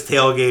precious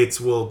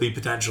tailgates will be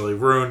potentially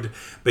ruined.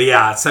 But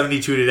yeah, it's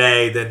 72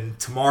 today. Then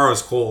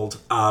tomorrow's cold.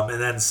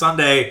 And then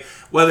Sunday,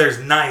 weather's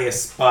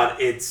nice, but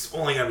it's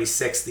only going to be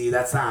 60.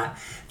 It's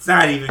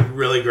not even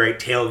really great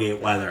tailgate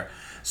weather.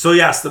 So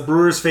yes, the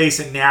Brewers face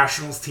a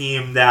Nationals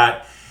team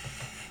that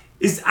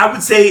is, I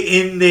would say,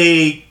 in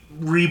the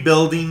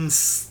rebuilding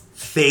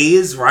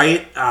phase,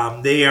 right?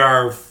 They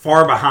are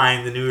far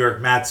behind the New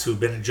York Mets, who've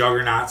been a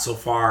juggernaut so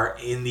far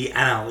in the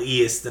NL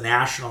East. The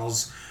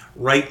Nationals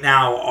right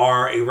now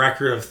are a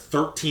record of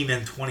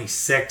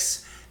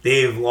 13-26.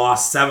 They've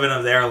lost 7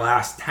 of their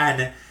last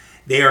 10.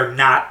 They are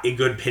not a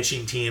good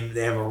pitching team.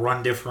 They have a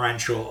run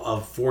differential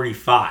of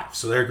 45.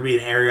 So there could be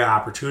an area of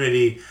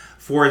opportunity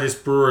for this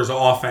Brewers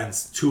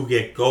offense to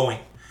get going.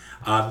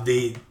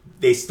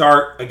 They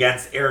start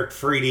against Eric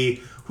Friede,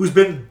 who's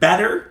been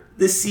better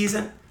this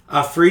season.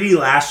 Friede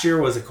last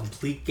year was a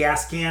complete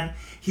gas can.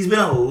 He's been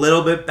a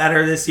little bit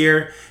better this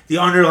year. The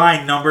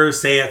underlying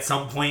numbers say at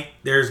some point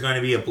there's going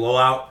to be a blow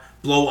up.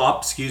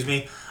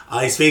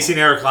 He's facing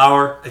Eric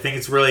Lauer. I think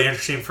it's really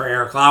interesting for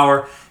Eric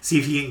Lauer. See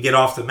if he can get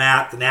off the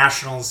mat. The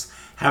Nationals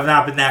have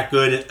not been that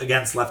good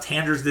against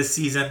left-handers this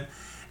season.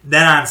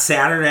 Then on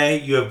Saturday,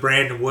 you have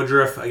Brandon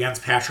Woodruff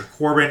against Patrick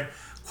Corbin.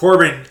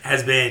 Corbin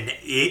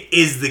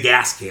is the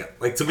gas can.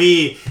 Like, to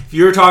me, if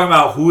you're talking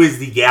about who is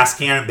the gas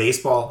can in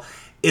baseball,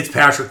 it's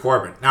Patrick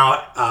Corbin.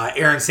 Now,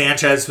 Aaron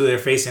Sanchez, who they're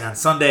facing on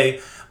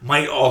Sunday,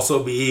 might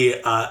also be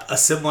a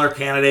similar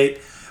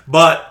candidate.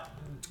 But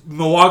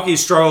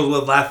Milwaukee's struggles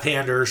with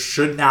left-handers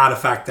should not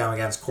affect them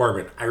against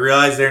Corbin. I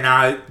realize they're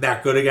not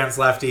that good against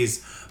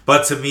lefties,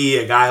 but to me,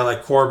 a guy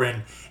like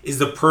Corbin is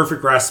the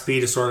perfect recipe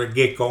to sort of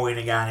get going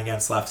again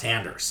against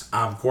left-handers.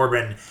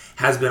 Corbin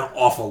has been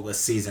awful this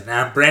season.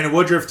 And Brandon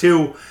Woodruff,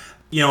 too,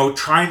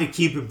 trying to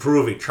keep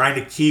improving, trying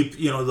to keep,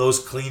 those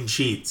clean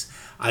sheets.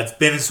 It's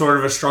been sort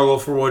of a struggle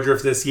for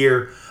Woodruff this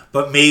year,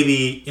 but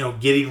maybe,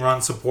 getting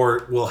run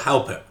support will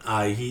help him.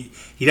 He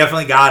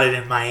definitely got it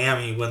in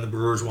Miami when the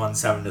Brewers won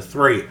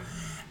 7-3.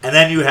 And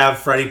then you have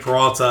Freddie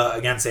Peralta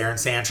against Aaron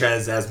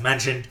Sanchez, as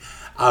mentioned.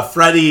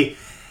 Freddie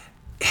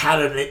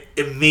had an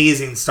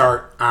amazing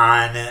start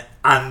on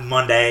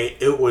Monday.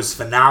 It was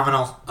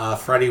phenomenal.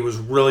 Freddie was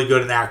really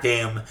good in that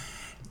game.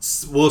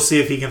 We'll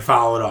see if he can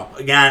follow it up.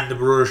 Again, the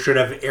Brewers should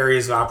have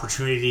areas of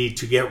opportunity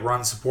to get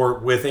run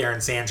support with Aaron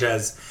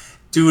Sanchez.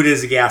 Dude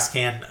is a gas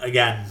can.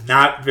 Again,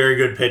 not very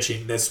good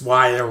pitching. That's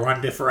why their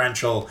run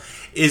differential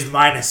is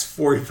minus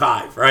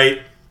 45,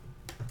 right?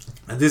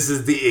 And this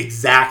is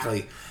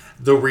exactly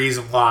the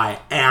reason why.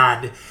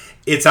 And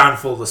it's on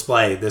full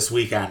display this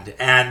weekend.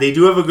 And they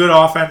do have a good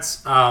offense.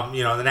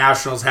 The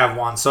Nationals have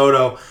Juan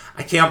Soto.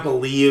 I can't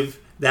believe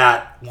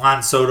that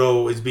Juan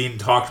Soto is being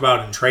talked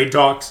about in trade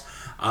talks.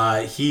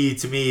 He,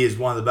 to me, is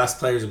one of the best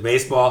players in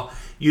baseball.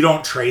 You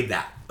don't trade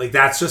that. Like,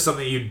 that's just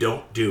something you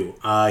don't do.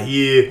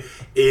 He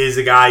is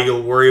a guy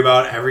you'll worry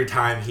about every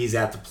time he's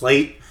at the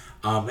plate.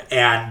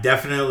 And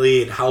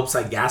definitely it helps,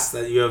 I guess,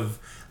 that you have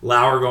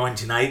Lauer going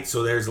tonight,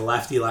 so there's a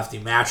lefty-lefty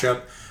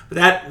matchup. but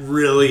that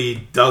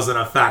really doesn't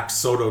affect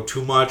Soto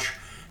too much.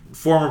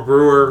 Former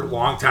Brewer,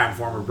 longtime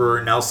former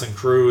Brewer, Nelson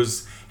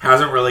Cruz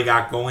hasn't really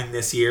got going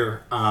this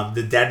year.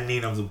 The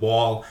deadening of the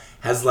ball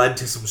has led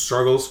to some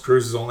struggles.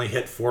 Cruz has only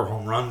hit 4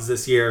 home runs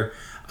this year.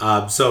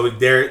 So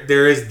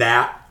there is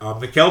that.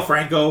 Maikel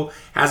Franco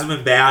hasn't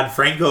been bad.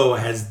 Franco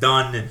has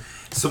done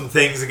some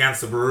things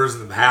against the Brewers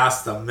in the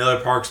past. Miller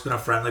Park's been a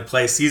friendly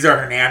place. Cesar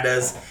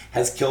Hernandez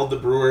has killed the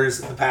Brewers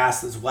in the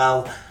past as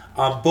well.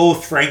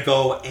 Both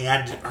Franco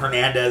and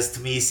Hernandez, to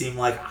me, seem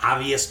like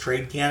obvious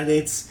trade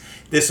candidates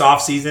this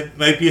offseason.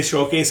 Might be a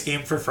showcase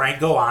game for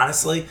Franco,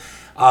 honestly,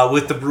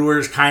 with the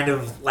Brewers kind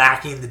of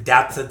lacking the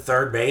depth at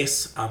third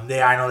base.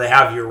 I know they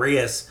have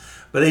Urias,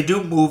 but they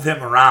do move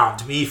him around.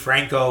 To me,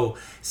 Franco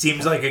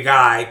seems like a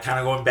guy, kind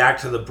of going back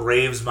to the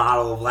Braves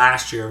model of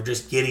last year, of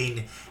just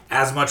getting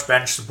as much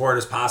bench support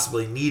as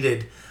possibly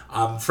needed.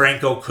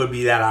 Franco could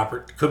be that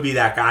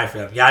guy for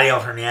them.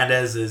 Yadiel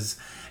Hernandez is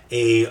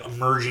a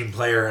emerging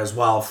player as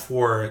well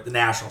for the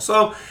Nationals.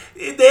 So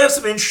they have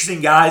some interesting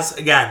guys.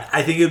 Again,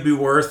 I think it would be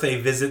worth a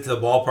visit to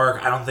the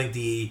ballpark. I don't think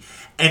the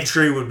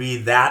entry would be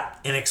that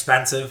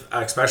inexpensive,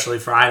 especially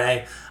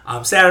Friday.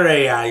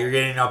 Saturday, you're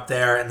getting up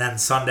there, and then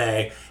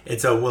Sunday,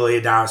 it's a Willy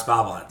Adames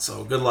bobblehead.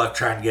 So good luck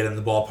trying to get in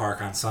the ballpark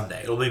on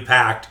Sunday. It'll be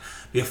packed,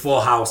 be a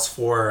full house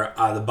for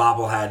the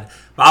bobblehead.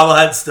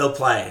 Bobbleheads still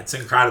play. It's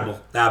incredible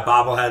that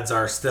bobbleheads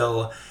are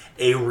still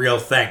a real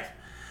thing.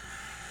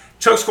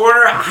 Chuck's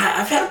Corner,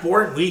 I've had a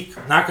boring week.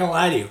 I'm not going to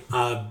lie to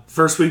you.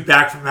 First week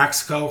back from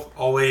Mexico.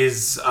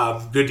 Always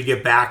good to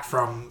get back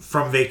from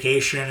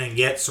vacation and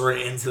get sort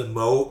of into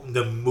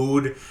the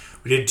mood.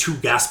 We did 2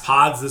 guest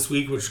pods this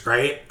week, which is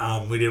great.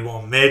 We did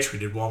one with Mitch. We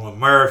did one with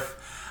Murph.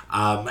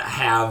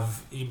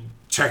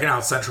 Checking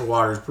out Central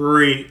Waters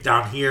Brewery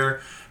down here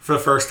for the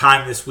first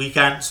time this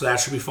weekend, so that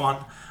should be fun.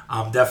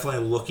 I'm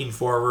definitely looking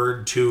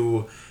forward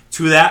to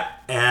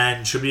that,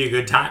 and should be a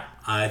good time.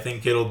 I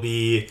think it'll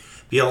be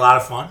a lot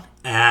of fun,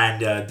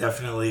 and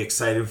definitely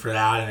excited for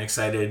that, and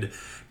excited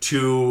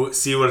to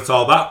see what it's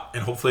all about.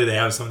 And hopefully they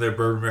have some of their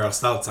bourbon barrel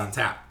stouts on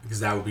tap, because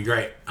that would be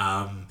great.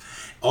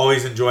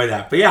 Always enjoy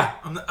that. But yeah,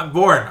 I'm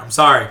bored. I'm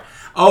sorry.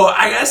 Oh,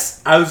 I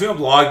guess I was going to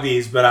blog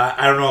these, but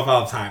I don't know if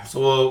I'll have time.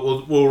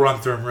 So we'll run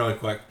through them really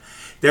quick.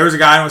 There was a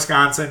guy in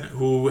Wisconsin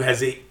who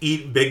has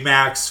eaten Big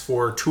Macs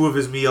for 2 of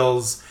his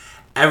meals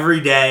every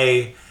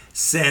day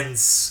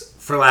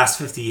for the last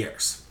 50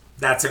 years.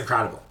 That's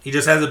incredible. He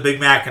just has a Big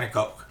Mac and a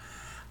Coke.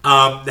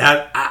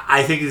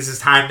 I think this is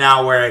time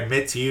now where I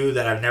admit to you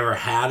that I've never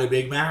had a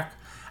Big Mac.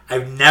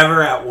 I've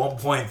never at one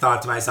point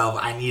thought to myself,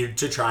 I needed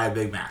to try a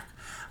Big Mac.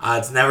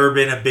 It's never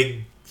been a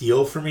big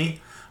deal for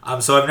me,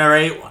 so I've never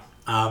ate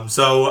one.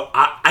 So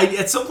I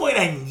at some point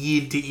I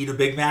need to eat a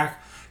Big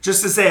Mac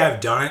just to say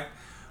I've done it.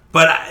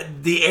 But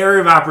the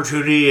area of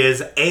opportunity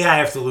is, I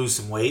have to lose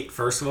some weight.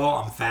 First of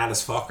all, I'm fat as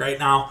fuck right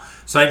now,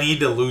 so I need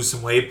to lose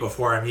some weight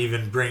before I'm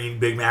even bringing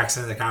Big Macs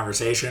into the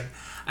conversation.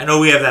 I know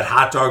we have that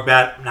hot dog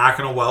bet. I'm not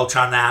going to welch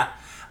on that,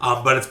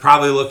 but it's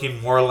probably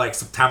looking more like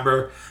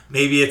September.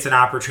 Maybe it's an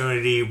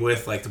opportunity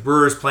with like the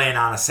Brewers playing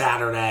on a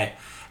Saturday,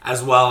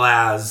 as well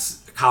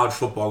as college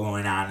football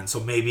going on, and so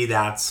maybe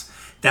that's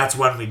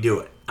when we do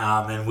it,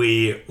 and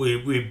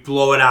we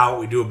blow it out.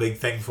 We do a big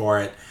thing for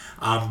it.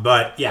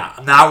 But yeah,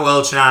 I'm not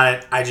welching on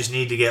it. I just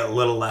need to get a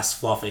little less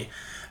fluffy.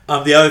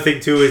 The other thing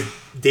too is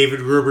David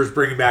Gruber's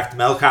bringing back the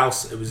Milk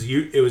House. It was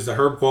the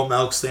Herb Cole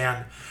Milk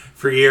Stand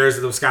for years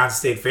at the Wisconsin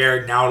State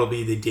Fair. Now it'll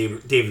be the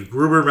David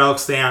Gruber Milk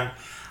Stand.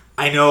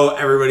 I know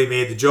everybody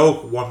made the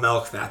joke, 1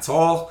 milk, that's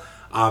all.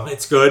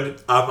 It's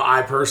good.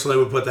 I personally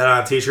would put that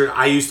on a t-shirt.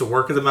 I used to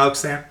work at the Milk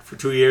Stand for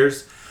 2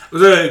 years. It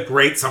was a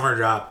great summer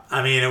job.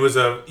 I mean,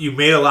 you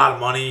made a lot of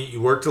money. You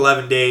worked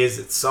 11 days.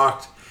 It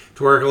sucked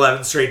to work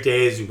 11 straight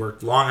days. You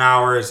worked long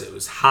hours. It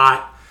was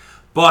hot,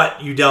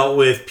 but you dealt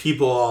with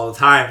people all the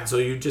time. And so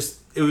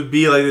it would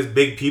be like this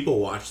big people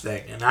watch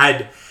thing. And I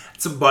had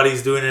some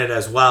buddies doing it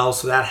as well.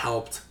 So that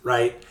helped,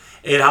 right?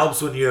 It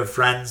helps when you have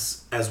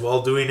friends as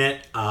well doing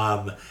it.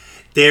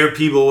 There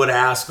people would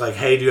ask like,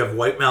 hey, do you have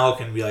white milk?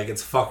 And be like,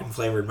 it's a fucking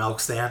flavored milk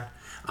stand.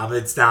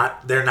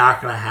 They're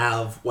not going to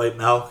have white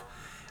milk.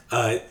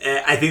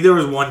 I think there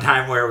was one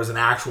time where it was an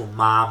actual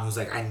mom who was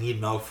like, I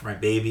need milk for my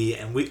baby.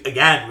 And we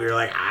were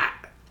like, I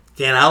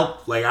can't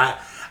help. Like I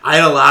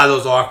had a lot of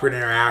those awkward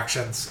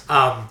interactions.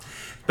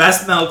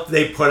 Best milk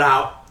they put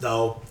out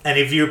though, and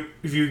if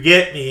you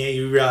get me,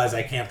 you realize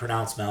I can't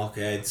pronounce milk.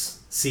 It's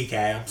CK,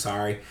 I'm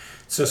sorry.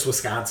 It's just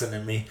Wisconsin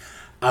in me.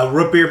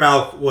 Root beer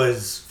milk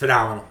was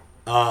phenomenal.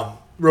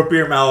 Root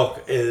beer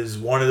milk is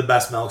one of the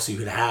best milks you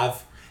could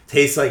have.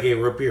 Tastes like a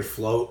root beer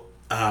float.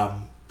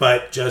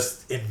 But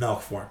just in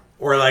milk form,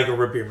 or like a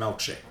root beer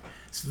milkshake.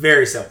 It's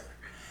very similar.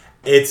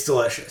 It's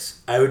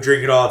delicious. I would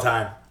drink it all the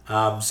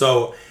time.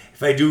 So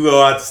if I do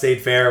go out to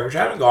State Fair, which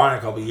I haven't gone in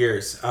a couple of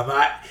years,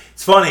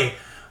 it's funny.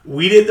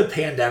 We did the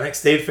pandemic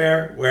State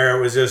Fair where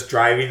it was just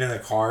driving in the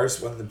cars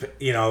when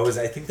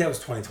I think that was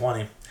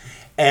 2020,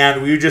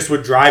 and we just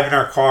would drive in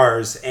our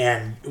cars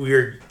and we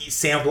were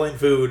sampling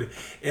food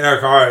in our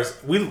cars.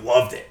 We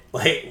loved it.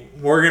 Like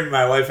Morgan,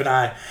 my wife, and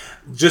I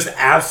just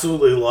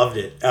absolutely loved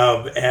it.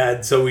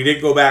 And so we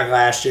didn't go back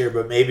last year,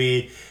 but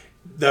maybe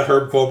the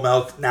Herb Cold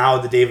Milk, now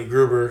the David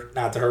Gruber,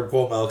 not the Herb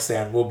Cold Milk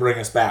stand, will bring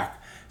us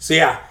back. So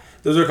yeah,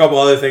 those are a couple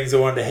other things I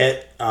wanted to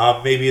hit.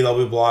 Maybe there'll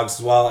be blogs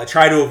as well. I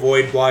try to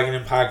avoid blogging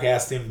and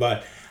podcasting,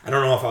 but I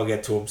don't know if I'll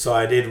get to them. So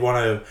I did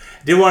want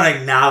to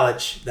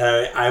acknowledge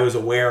that I was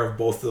aware of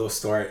both of those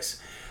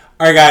stories.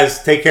 All right,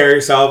 guys, take care of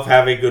yourself.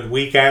 Have a good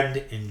weekend.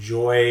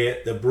 Enjoy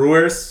the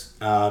Brewers.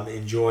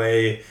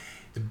 Enjoy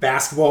the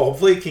basketball.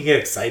 Hopefully it can get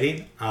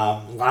exciting.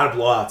 A lot of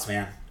blowouts,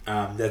 man.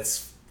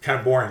 That's kind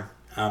of boring.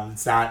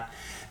 It's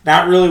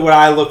not really what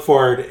I look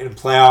for in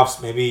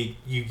playoffs. Maybe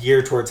you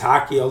gear towards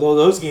hockey, although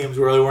those games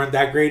really weren't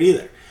that great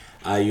either.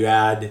 You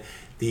had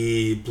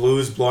the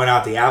Blues blowing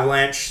out the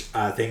Avalanche.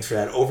 Thanks for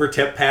that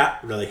overtip, Pat.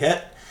 Really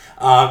hit.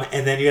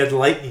 And then you had the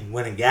Lightning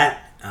win again.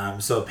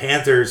 So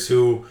Panthers,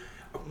 who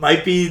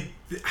might be,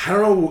 I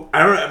don't know.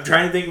 I'm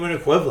trying to think of an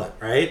equivalent,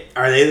 right?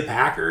 Are they the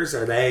Packers?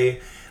 Are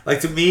they,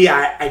 like, to me,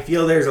 I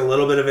feel there's a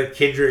little bit of a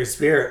kindred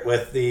spirit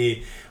with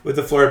the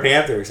Florida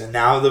Panthers. And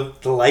now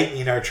the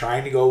Lightning are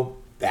trying to go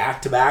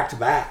back to back to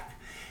back.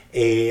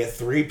 A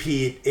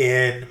three-peat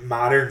in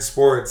modern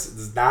sports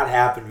does not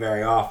happen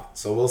very often.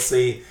 So we'll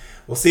see.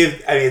 We'll see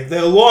if, I mean,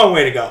 there's a long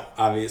way to go,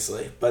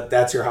 obviously. But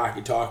that's your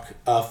hockey talk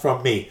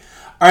from me.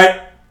 All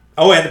right.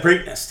 Oh, and the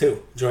Preakness,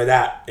 too. Enjoy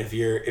that if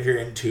you're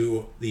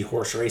into the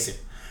horse racing.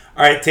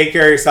 All right. Take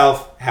care of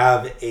yourself.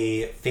 Have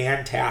a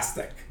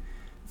fantastic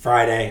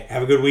Friday.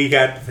 Have a good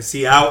weekend. If I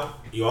see you out,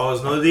 you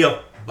always know the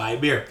deal. Buy a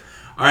beer.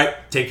 All right.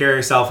 Take care of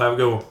yourself. Have a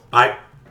good one. Bye.